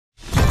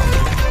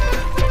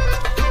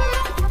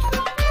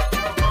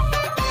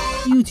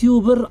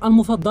اليوتيوبر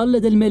المفضل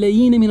لدى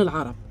الملايين من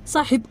العرب،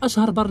 صاحب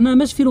أشهر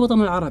برنامج في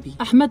الوطن العربي،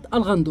 أحمد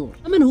الغندور.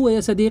 من هو يا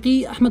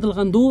صديقي أحمد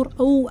الغندور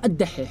أو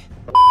الدحيح؟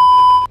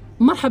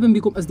 مرحبا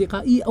بكم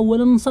أصدقائي.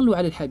 أولا صلوا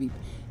على الحبيب.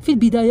 في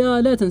البداية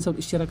لا تنسوا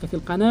الاشتراك في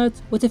القناة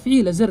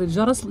وتفعيل زر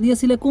الجرس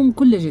ليصلكم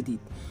كل جديد.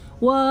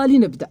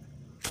 ولنبدأ.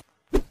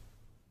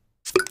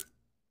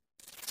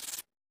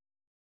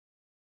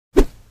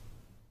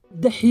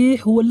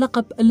 الدحيح هو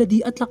اللقب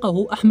الذي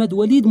أطلقه أحمد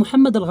وليد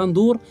محمد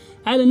الغندور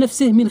على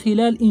نفسه من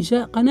خلال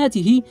إنشاء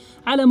قناته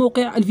على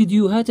موقع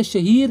الفيديوهات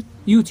الشهير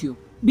يوتيوب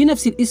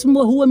بنفس الاسم،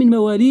 وهو من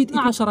مواليد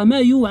 12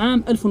 مايو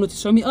عام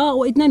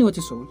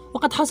 1992،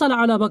 وقد حصل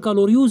على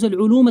بكالوريوس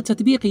العلوم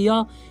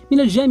التطبيقية من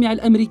الجامعة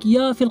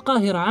الأمريكية في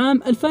القاهرة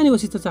عام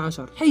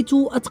 2016، حيث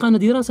أتقن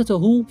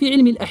دراسته في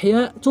علم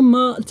الأحياء، ثم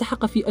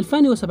التحق في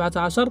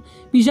 2017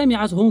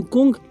 بجامعة هونغ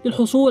كونغ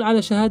للحصول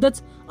على شهادة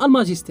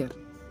الماجستير.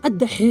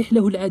 الدحيح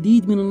له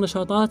العديد من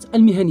النشاطات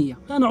المهنية.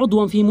 كان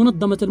عضوا في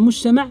منظمة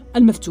المجتمع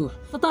المفتوح،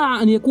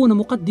 استطاع أن يكون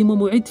مقدم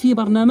ومعد في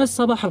برنامج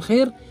صباح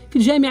الخير في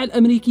الجامعة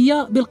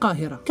الأمريكية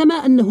بالقاهرة، كما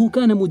أنه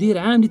كان مدير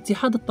عام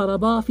لاتحاد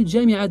الطلبة في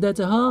الجامعة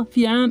ذاتها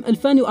في عام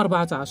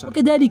 2014،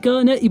 وكذلك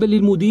نائبا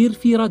للمدير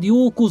في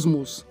راديو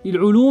كوزموس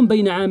للعلوم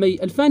بين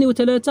عامي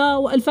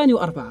 2003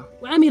 و2004،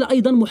 وعمل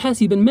أيضا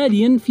محاسبا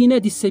ماليا في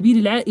نادي السبيل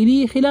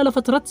العائلي خلال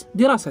فترة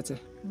دراسته.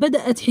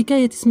 بدأت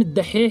حكاية اسم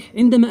الدحيح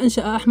عندما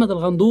أنشأ أحمد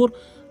الغندور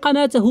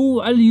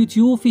قناته على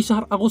اليوتيوب في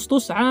شهر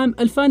أغسطس عام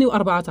 2014،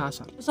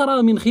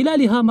 نشر من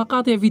خلالها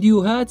مقاطع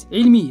فيديوهات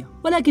علمية،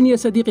 ولكن يا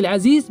صديقي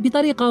العزيز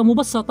بطريقة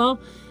مبسطة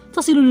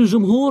تصل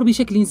للجمهور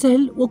بشكل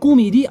سهل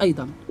وكوميدي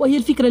أيضا، وهي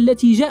الفكرة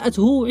التي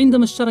جاءته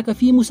عندما اشترك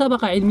في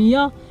مسابقة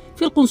علمية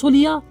في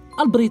القنصلية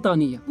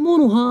البريطانية،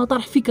 مضمونها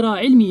طرح فكرة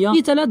علمية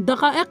في 3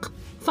 دقائق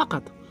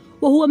فقط،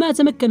 وهو ما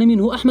تمكن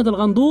منه أحمد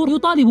الغندور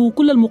يطالب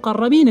كل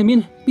المقربين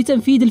منه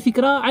بتنفيذ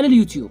الفكرة على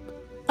اليوتيوب.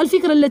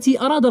 الفكرة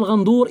التي أراد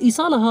الغندور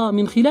إيصالها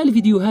من خلال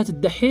فيديوهات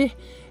الدحيح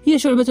هي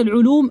شعبة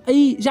العلوم،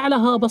 أي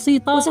جعلها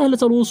بسيطة وسهلة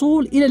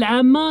الوصول إلى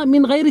العامة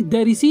من غير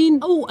الدارسين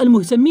أو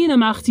المهتمين،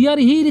 مع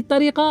اختياره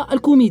للطريقة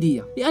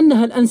الكوميدية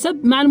لأنها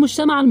الأنسب مع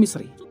المجتمع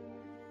المصري.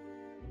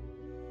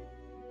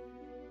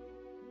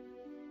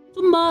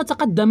 ثم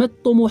تقدمت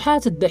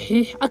طموحات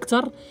الدحيح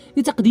أكثر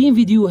لتقديم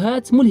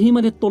فيديوهات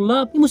ملهمة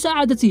للطلاب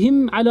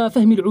لمساعدتهم على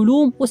فهم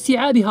العلوم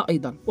واستيعابها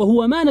أيضا،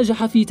 وهو ما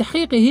نجح في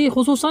تحقيقه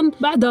خصوصا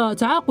بعد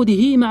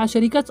تعاقده مع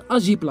شركة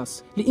أجي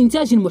بلس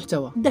لإنتاج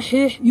المحتوى.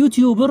 الدحيح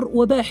يوتيوبر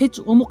وباحث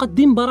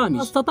ومقدم برامج،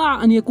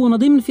 استطاع أن يكون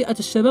ضمن فئة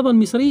الشباب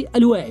المصري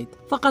الواعد،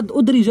 فقد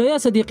أدرج يا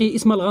صديقي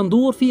اسم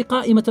الغندور في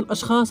قائمة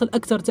الأشخاص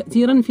الأكثر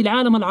تأثيرا في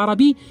العالم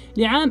العربي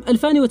لعام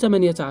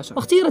 2018،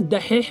 واختير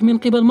الدحيح من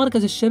قبل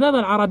مركز الشباب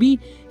العربي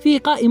في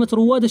قائمة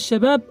رواد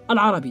الشباب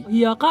العربي،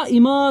 هي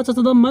قائمة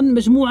تتضمن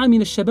مجموعة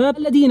من الشباب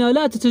الذين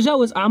لا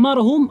تتجاوز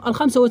أعمارهم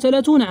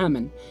 35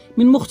 عاما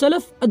من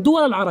مختلف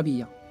الدول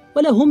العربية،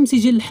 ولهم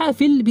سجل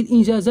حافل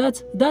بالإنجازات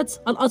ذات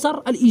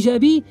الأثر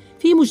الإيجابي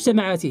في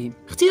مجتمعاتهم.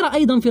 اختير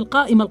أيضا في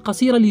القائمة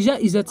القصيرة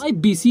لجائزة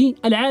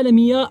IBC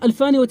العالمية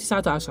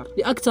 2019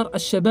 لأكثر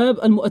الشباب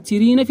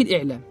المؤثرين في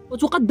الإعلام،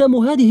 وتقدم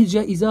هذه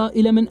الجائزة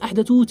إلى من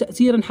أحدثوا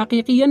تأثيرا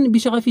حقيقيا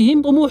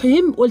بشغفهم،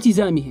 طموحهم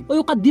والتزامهم،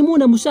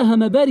 ويقدمون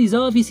مساهمة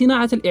بارزة في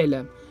صناعة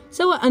الإعلام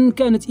سواء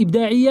كانت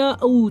إبداعية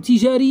أو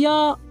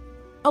تجارية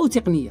أو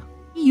تقنية.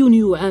 في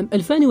يونيو عام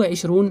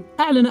 2020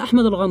 أعلن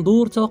أحمد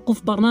الغندور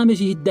توقف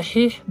برنامجه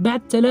الدحيح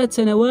بعد 3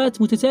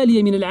 سنوات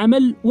متتالية من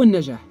العمل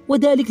والنجاح،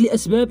 وذلك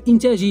لأسباب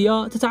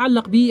إنتاجية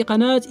تتعلق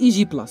بقناة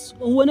إيجي بلس،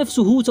 وهو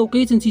نفسه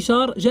توقيت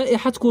انتشار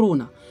جائحة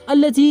كورونا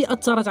التي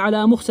أثرت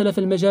على مختلف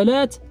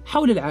المجالات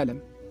حول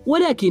العالم.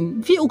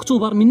 ولكن في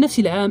أكتوبر من نفس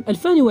العام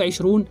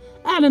 2020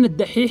 أعلن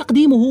الدحيح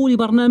تقديمه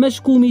لبرنامج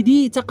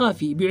كوميدي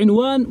ثقافي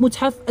بعنوان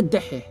متحف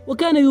الدحيح،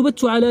 وكان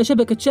يبث على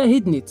شبكة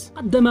شاهد نت.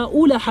 قدم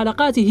أولى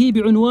حلقاته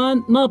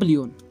بعنوان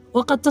نابليون،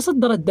 وقد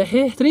تصدر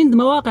الدحيح ترند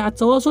مواقع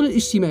التواصل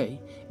الاجتماعي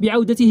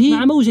بعودته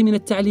مع موجة من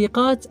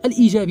التعليقات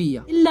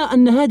الإيجابية، إلا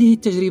أن هذه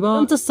التجربة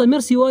لم تستمر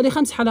سوى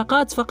ل5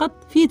 حلقات فقط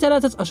في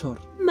 3 أشهر.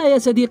 أما يا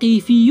صديقي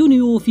في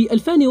يونيو في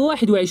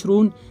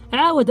 2021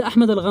 عاود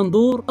أحمد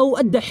الغندور أو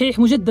الدحيح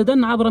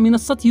مجددا عبر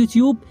منصة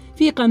يوتيوب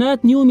في قناة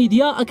نيو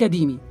ميديا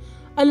أكاديمي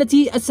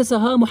التي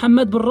أسسها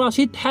محمد بن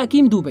راشد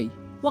حاكم دبي،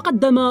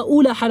 وقدم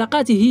أولى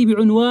حلقاته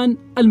بعنوان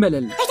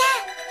الملل.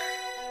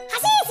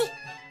 حسيسي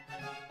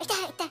انت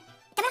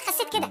مالك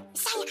خسيت كده؟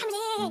 ازيك عامل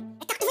ايه؟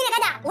 انت كنت فين يا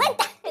جدع؟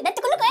 وانت ده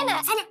انتوا كلكم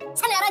هنا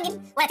سنه يا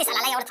راجل، ولا تسال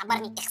عليا ولا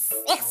تخبرني.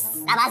 اخس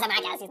انا بهزر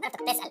معاك يا عزيز، انا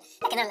كنت تسال،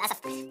 لكن انا للاسف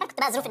انا كنت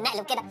بقى ظروف النقل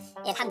وكده،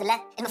 يعني الحمد لله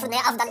المفروض ان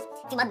هي افضل،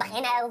 في مطبخ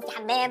هنا وفي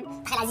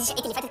حمام. تخيل عزيز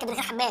شقتي اللي فاتت كانت من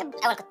غير حمام،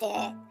 الاول كنت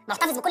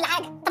محتفظ بكل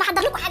حاجه. طب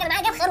احضر لكم حاجه، انا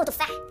معايا جايب خيار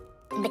وتفاح.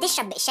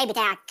 بتشرب الشاي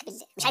بتاعك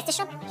مش عايز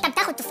تشرب؟ طب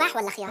تاخد تفاح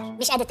ولا خيار؟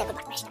 مش قادر تاكل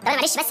بعد ما طب انا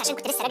معلش بس عشان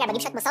كنت لسه راجع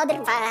بجيب شويه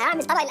مصادر،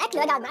 فهعمل طبق الاكل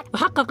واجي اقعد معاك.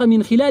 وحقق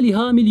من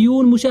خلالها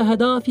مليون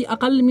مشاهدة في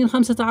أقل من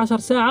 15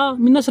 ساعة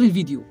من نشر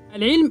الفيديو.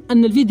 العلم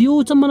أن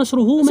الفيديو تم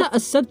نشره مساء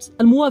السبت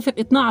الموافق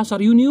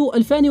 12 يونيو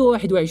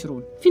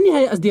 2021. في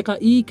النهاية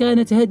أصدقائي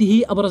كانت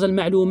هذه أبرز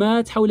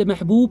المعلومات حول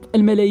محبوب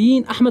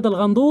الملايين أحمد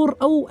الغندور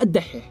أو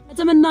الدحيح.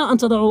 أتمنى أن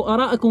تضعوا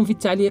آراءكم في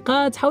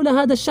التعليقات حول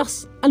هذا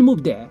الشخص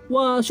المبدع،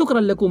 وشكرا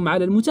لكم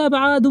على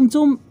المتابعة.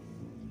 دمتم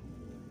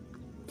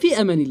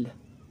في أمان الله.